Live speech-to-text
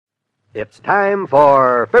It's time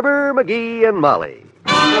for Fibber, McGee, and Molly.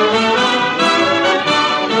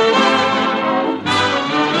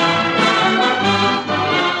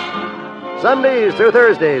 Sundays through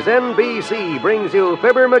Thursdays, NBC brings you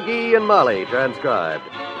Fibber, McGee, and Molly, transcribed.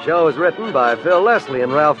 The show is written by Phil Leslie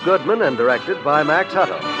and Ralph Goodman and directed by Max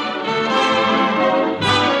Hutto.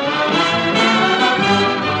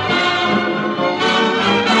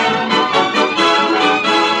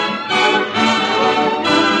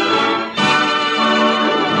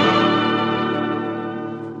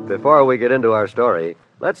 Before we get into our story,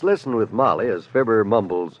 let's listen with Molly as Fibber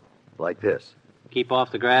mumbles like this. Keep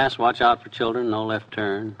off the grass, watch out for children, no left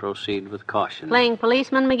turn, proceed with caution. Playing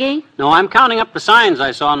policeman, McGee? No, I'm counting up the signs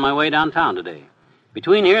I saw on my way downtown today.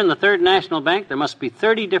 Between here and the Third National Bank, there must be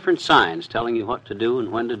 30 different signs telling you what to do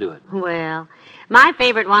and when to do it. Well, my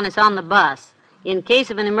favorite one is on the bus. In case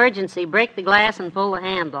of an emergency, break the glass and pull the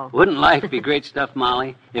handle. Wouldn't life be great stuff,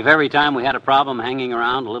 Molly, if every time we had a problem hanging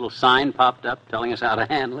around, a little sign popped up telling us how to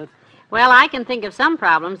handle it? Well, I can think of some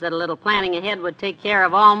problems that a little planning ahead would take care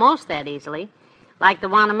of almost that easily. Like the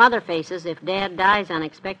one a mother faces if Dad dies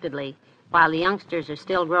unexpectedly while the youngsters are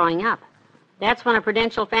still growing up. That's when a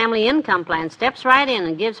Prudential Family Income Plan steps right in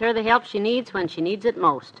and gives her the help she needs when she needs it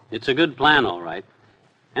most. It's a good plan, all right.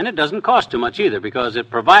 And it doesn't cost too much either because it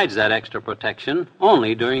provides that extra protection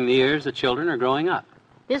only during the years the children are growing up.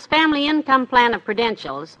 This Family Income Plan of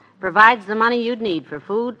Prudential's provides the money you'd need for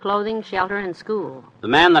food, clothing, shelter, and school. The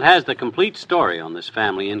man that has the complete story on this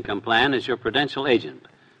Family Income Plan is your Prudential agent.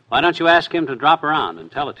 Why don't you ask him to drop around and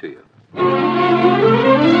tell it to you?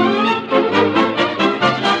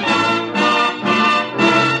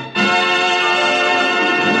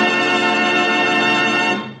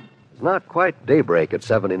 It's not quite daybreak at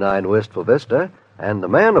 79 Wistful Vista, and the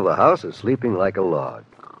man of the house is sleeping like a log.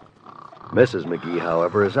 Mrs. McGee,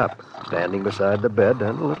 however, is up, standing beside the bed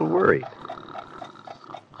and a little worried.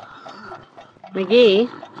 McGee?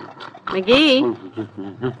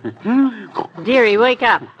 Dearie, wake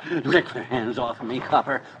up. Lick your hands off me,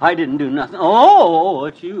 Copper. I didn't do nothing. Oh,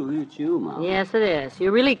 it's you, Mom. Yes, it is.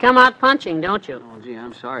 You really come out punching, don't you? Oh, gee,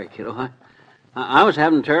 I'm sorry, kiddo. I was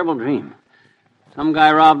having a terrible dream. Some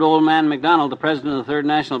guy robbed old man McDonald, the president of the Third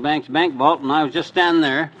National Bank's bank vault, and I was just standing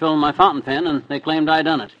there filling my fountain pen, and they claimed I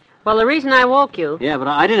done it. Well, the reason I woke you... Yeah, but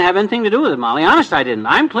I didn't have anything to do with it, Molly. Honest, I didn't.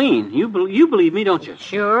 I'm clean. You believe me, don't you?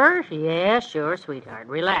 Sure. Yeah, sure, sweetheart.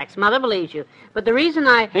 Relax. Mother believes you. But the reason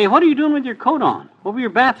I... Hey, what are you doing with your coat on? Over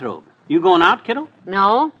your bathrobe? You going out, kiddo?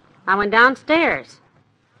 No. I went downstairs.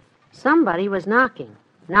 Somebody was knocking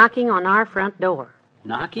on our front door.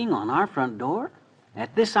 Knocking on our front door?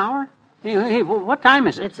 At this hour? Hey, what time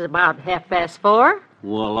is it? It's about 4:30.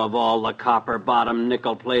 Well, of all the copper-bottom,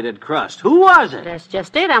 nickel-plated crust, who was it? That's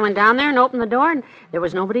just it. I went down there and opened the door, and there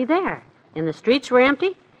was nobody there. And the streets were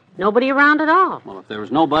empty. Nobody around at all. Well, if there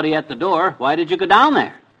was nobody at the door, why did you go down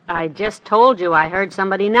there? I just told you I heard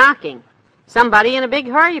somebody knocking. Somebody in a big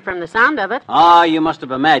hurry from the sound of it. Ah, you must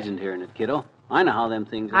have imagined hearing it, kiddo. I know how them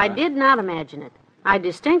things are. I did not imagine it. I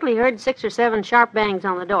distinctly heard 6 or 7 sharp bangs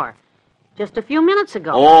on the door. Just a few minutes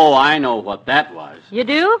ago. Oh, I know what that was. You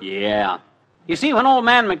do? Yeah. You see, when old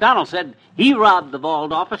man McDonald said he robbed the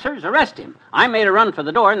vault officers, arrest him, I made a run for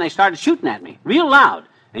the door and they started shooting at me, real loud.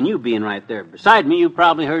 And you being right there beside me, you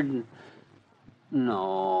probably heard...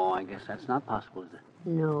 No, I guess that's not possible, is it?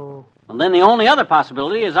 No. Well, then the only other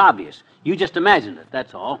possibility is obvious. You just imagined it,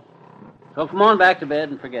 that's all. So come on back to bed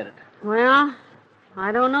and forget it. Well,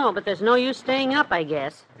 I don't know, but there's no use staying up, I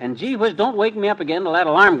guess. And gee whiz, don't wake me up again till that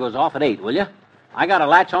alarm goes off at 8, will you? I got to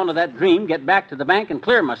latch onto that dream, get back to the bank, and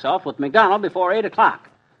clear myself with McDonald before 8 o'clock.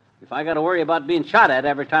 If I got to worry about being shot at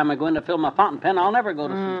every time I go in to fill my fountain pen, I'll never go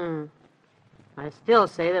to sleep. I still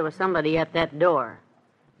say there was somebody at that door.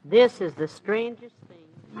 This is the strangest thing.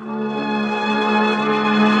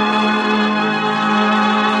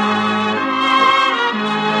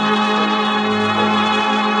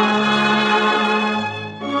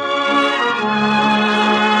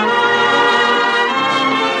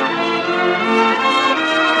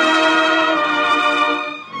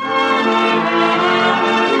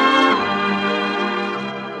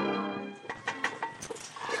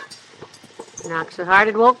 Knocked so hard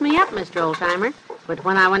it woke me up, Mr. Oldtimer. But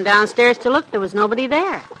when I went downstairs to look, there was nobody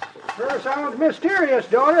there. Sure sounds mysterious,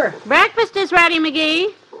 daughter. Breakfast is ready,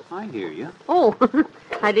 McGee. I hear you. Oh,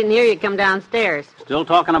 I didn't hear you come downstairs. Still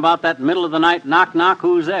talking about that middle-of-the-night knock-knock,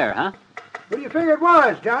 who's there, huh? What do you figure it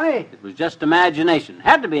was, Johnny? It was just imagination.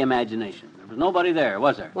 Had to be imagination. There was nobody there,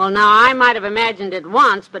 was there? Well, now, I might have imagined it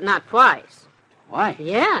once, but not twice. Why?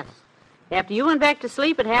 Yes. After you went back to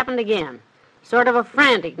sleep, it happened again. Sort of a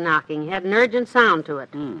frantic knocking. Had an urgent sound to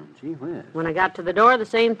it. Gee whiz. When I got to the door, the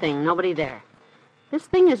same thing. Nobody there. This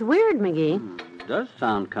thing is weird, McGee. Does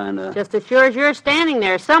sound kind of... Just as sure as you're standing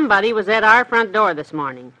there, somebody was at our front door this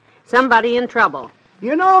morning. Somebody in trouble.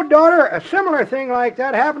 You know, daughter, a similar thing like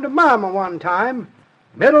that happened to Mama one time.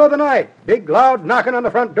 Middle of the night, big loud knocking on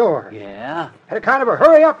the front door. Yeah? Had a kind of a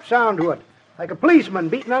hurry-up sound to it, like a policeman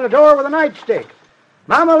beating on the door with a nightstick.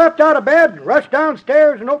 Mama leapt out of bed, rushed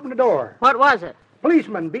downstairs, and opened the door. What was it?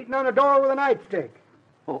 Policeman beating on the door with a nightstick.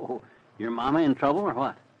 Oh, your mama in trouble or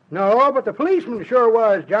what? No, but the policeman sure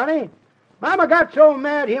was, Johnny. Mama got so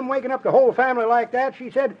mad him waking up the whole family like that, she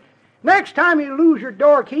said, "Next time you lose your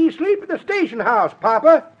door key, sleep at the station house,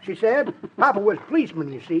 Papa," she said. Papa was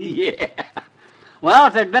policeman, you see. Yeah. Well,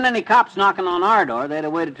 if there'd been any cops knocking on our door, they'd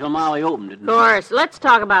have waited till Molly opened it. Of course. Let's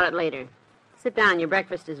talk about it later. Sit down. Your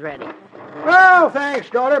breakfast is ready. Well, thanks,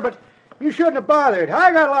 daughter, but you shouldn't have bothered.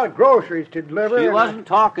 I got a lot of groceries to deliver. She wasn't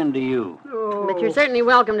talking to you. Oh. But you're certainly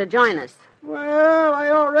welcome to join us. Well, I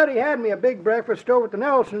already had me a big breakfast over at the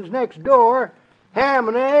Nelsons next door. Ham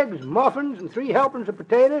and eggs, muffins, and 3 helpings of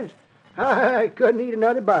potatoes. I couldn't eat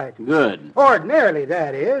another bite. Good. Ordinarily,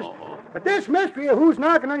 that is. Oh. But this mystery of who's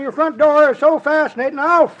knocking on your front door is so fascinating,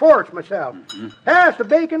 I'll force myself. Pass the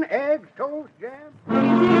bacon, eggs, toast, jam.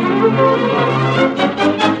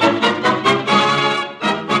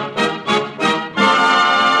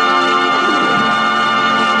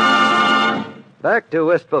 Back to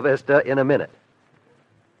Wistful Vista in a minute.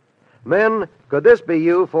 Men, could this be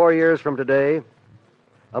you 4 years from today?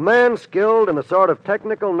 A man skilled in a sort of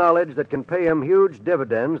technical knowledge that can pay him huge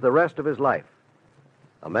dividends the rest of his life.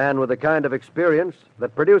 A man with the kind of experience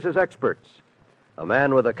that produces experts. A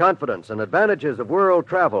man with the confidence and advantages of world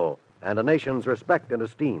travel and a nation's respect and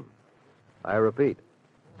esteem. I repeat,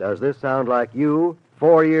 does this sound like you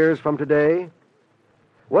 4 years from today?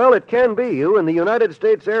 Well, it can be you in the United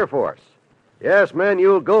States Air Force. Yes, men,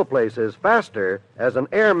 you'll go places faster as an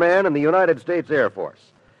airman in the United States Air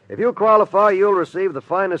Force. If you qualify, you'll receive the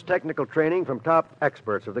finest technical training from top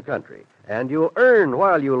experts of the country, and you'll earn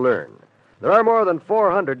while you learn. There are more than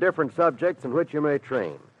 400 different subjects in which you may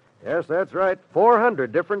train. Yes, that's right,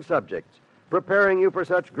 400 different subjects, preparing you for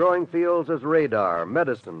such growing fields as radar,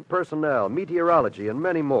 medicine, personnel, meteorology, and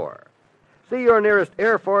many more. See your nearest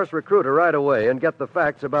Air Force recruiter right away and get the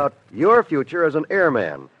facts about your future as an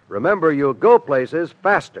airman. Remember, you'll go places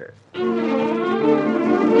faster.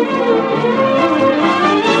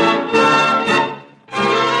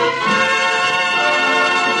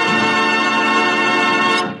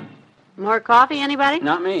 More coffee, anybody?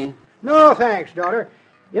 Not me. No, thanks, daughter.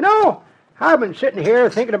 You know, I've been sitting here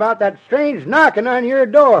thinking about that strange knocking on your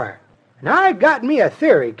door. And I got me a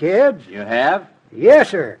theory, kids. You have? Yes,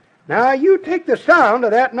 sir. Now, you take the sound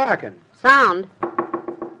of that knocking. Sound?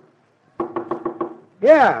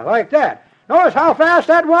 Yeah, like that. Notice how fast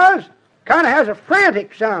that was? Kind of has a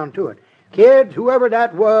frantic sound to it. Kids, whoever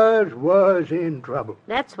that was in trouble.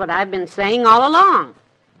 That's what I've been saying all along.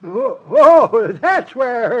 Oh, that's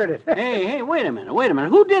where I heard it. Hey, wait a minute.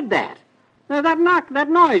 Who did that? That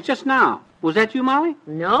noise just now. Was that you, Molly?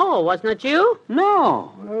 No, wasn't it you?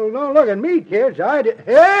 No. Well, don't look at me, kids. I did.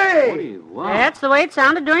 Hey! Wow. That's the way it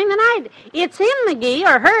sounded during the night. It's him, McGee,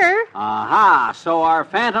 or her. Aha, so our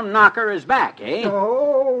phantom knocker is back, eh?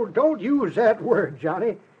 Oh, don't use that word,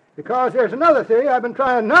 Johnny, because there's another theory I've been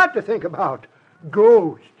trying not to think about.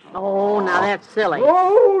 Ghosts. Oh, now that's silly.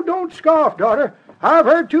 Oh, don't scoff, daughter. I've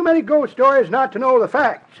heard too many ghost stories not to know the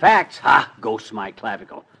facts. Facts? Ha! Ghost my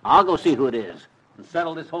clavicle. I'll go see who it is and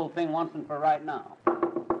settle this whole thing once and for right now.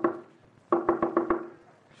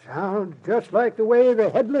 Sounds just like the way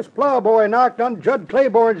the headless plowboy knocked on Judd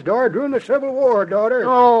Claiborne's door during the Civil War, daughter.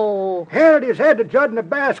 Oh. Handed his head to Judd in a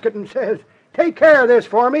basket and says, "Take care of this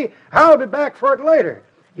for me. I'll be back for it later."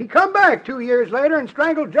 He come back 2 years later and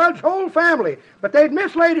strangled Judd's whole family, but they'd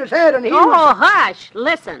mislaid his head and he Oh, was... hush.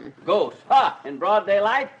 Listen. Ghost? Ha! In broad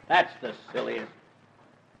daylight? That's the silliest.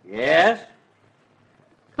 Yes?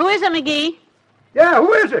 Who is it, McGee? Yeah,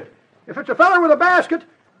 who is it? If it's a feller with a basket,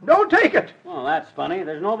 don't take it. Well, that's funny.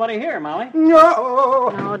 There's nobody here, Molly.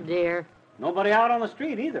 No. Oh, dear. Nobody out on the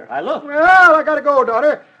street either. I looked. Well, I gotta go,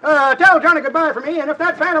 daughter. Tell Johnny goodbye for me, and if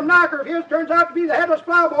that phantom knocker of his turns out to be the headless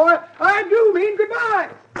plowboy, I do mean goodbye.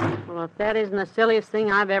 Well, if that isn't the silliest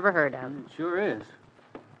thing I've ever heard of. It sure is.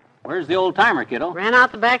 Where's the old-timer, kiddo? Ran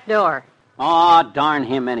out the back door. Aw, darn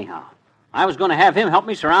him anyhow. I was going to have him help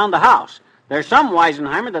me surround the house. There's some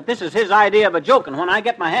Weisenheimer that this is his idea of a joke, and when I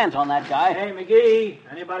get my hands on that guy... Hey, McGee,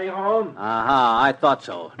 anybody home? Aha, I thought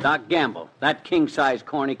so. Doc Gamble, that king-size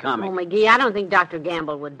corny comic. Oh, McGee, I don't think Dr.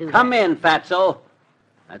 Gamble would do Come that. in, fatso.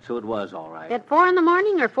 That's who it was, all right. At 4 in the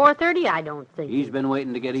morning or 4:30? I don't think. He's been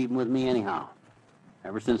waiting to get even with me anyhow.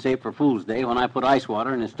 Ever since April Fool's Day when I put ice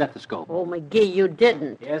water in his stethoscope. Oh, McGee, you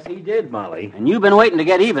didn't. Yes, he did, Molly. And you've been waiting to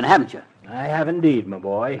get even, haven't you? I have indeed, my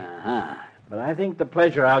boy. Uh-huh. But I think the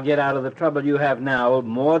pleasure I'll get out of the trouble you have now will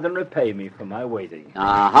more than repay me for my waiting.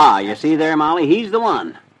 Aha, you see there, Molly? He's the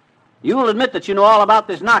one. You'll admit that you know all about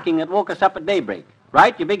this knocking that woke us up at daybreak.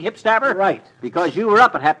 Right, you big hip stabber? Right. Because you were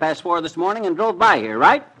up at 4:30 this morning and drove by here,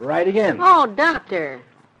 right? Right again. Oh, Doctor.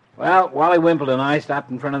 Well, Wally Wimple and I stopped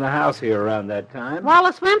in front of the house here around that time.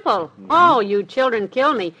 Wallace Wimple. Oh, you children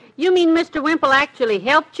kill me. You mean Mr. Wimple actually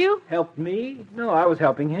helped you? Helped me? No, I was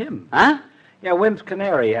helping him. Huh? Yeah, Wimp's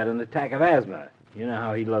canary had an attack of asthma. You know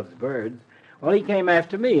how he loves birds. Well, he came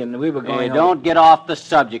after me, and we were going Hey, home. don't get off the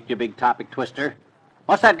subject, you big topic twister.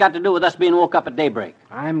 What's that got to do with us being woke up at daybreak?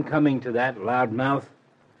 I'm coming to that, loudmouth.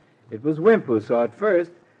 It was Wimp who saw it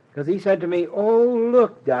first, because he said to me, "Oh,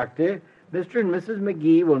 look, Doctor, Mr. and Mrs.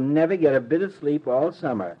 McGee will never get a bit of sleep all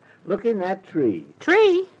summer. Look in that tree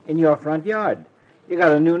Tree? in your front yard. You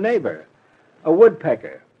got a new neighbor, a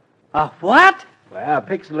woodpecker. A what? Well, a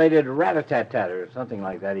pixelated rat-a-tat-tat or something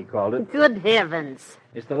like that he called it. Good heavens.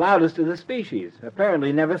 It's the loudest of the species.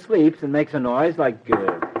 Apparently never sleeps and makes a noise like...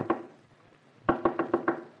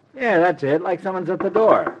 Yeah, that's it, like someone's at the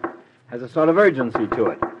door. Has a sort of urgency to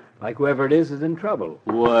it, like whoever it is in trouble.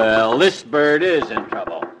 Well, this bird is in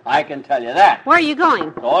trouble. I can tell you that. Where are you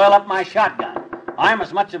going? To oil up my shotgun. I'm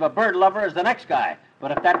as much of a bird lover as the next guy.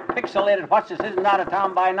 But if that pixelated what's-this isn't out of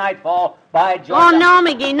town by nightfall, by George... Oh, no,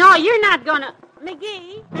 McGee. No, you're not going to...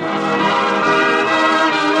 McGee?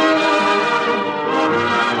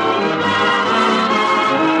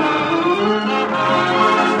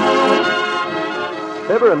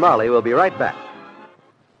 Fibber and Molly will be right back.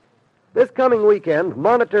 This coming weekend,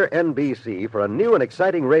 monitor NBC for a new and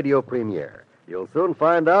exciting radio premiere. You'll soon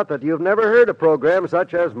find out that you've never heard a program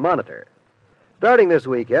such as Monitor. Starting this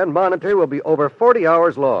weekend, Monitor will be over 40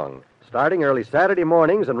 hours long, starting early Saturday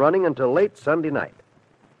mornings and running until late Sunday night.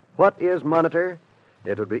 What is Monitor?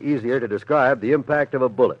 It would be easier to describe the impact of a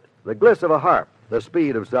bullet, the gliss of a harp, the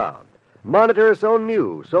speed of sound. Monitor is so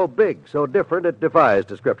new, so big, so different, it defies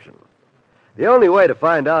description. The only way to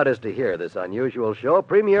find out is to hear this unusual show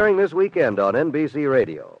premiering this weekend on NBC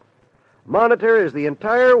Radio. Monitor is the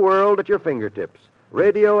entire world at your fingertips,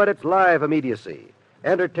 radio at its live immediacy,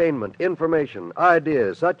 entertainment, information,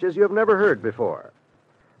 ideas such as you have never heard before.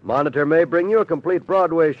 Monitor may bring you a complete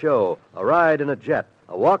Broadway show, a ride in a jet,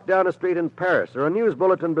 a walk down a street in Paris, or a news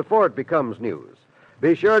bulletin before it becomes news.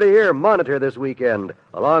 Be sure to hear Monitor this weekend,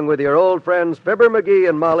 along with your old friends Fibber, McGee,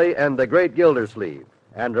 and Molly, and the Great Gildersleeve.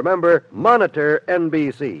 And remember, Monitor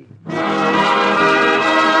NBC.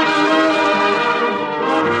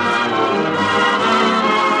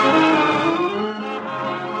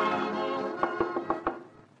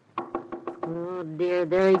 Oh, dear,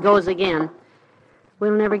 there he goes again.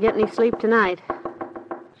 We'll never get any sleep tonight.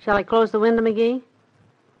 Shall I close the window, McGee?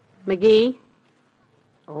 McGee?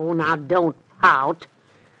 Oh, now don't pout.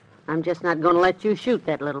 I'm just not going to let you shoot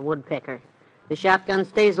that little woodpecker. The shotgun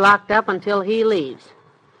stays locked up until he leaves.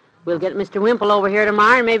 We'll get Mr. Wimple over here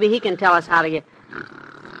tomorrow, and maybe he can tell us how to get...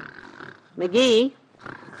 McGee?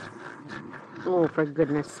 Oh, for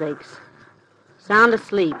goodness sakes. Sound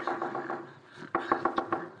asleep.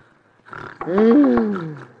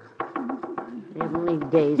 Heavenly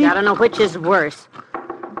days. I don't know which is worse.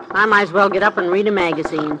 I might as well get up and read a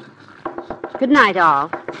magazine. Good night,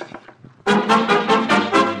 all.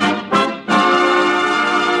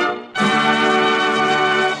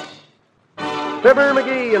 Fibber,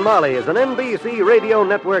 McGee, and Molly is an NBC Radio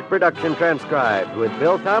Network production transcribed, with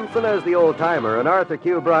Bill Thompson as the old-timer and Arthur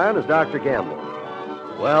Q. Bryan as Dr. Gamble.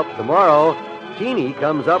 Well, tomorrow, Teeny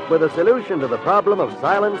comes up with a solution to the problem of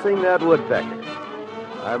silencing that woodpecker.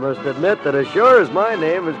 I must admit that as sure as my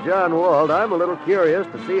name is John Wald, I'm a little curious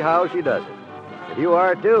to see how she does it. If you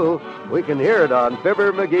are, too, we can hear it on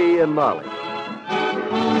Fibber, McGee, and Molly.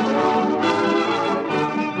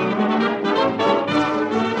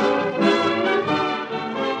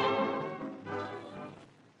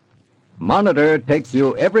 Monitor takes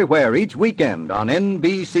you everywhere each weekend on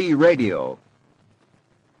NBC Radio.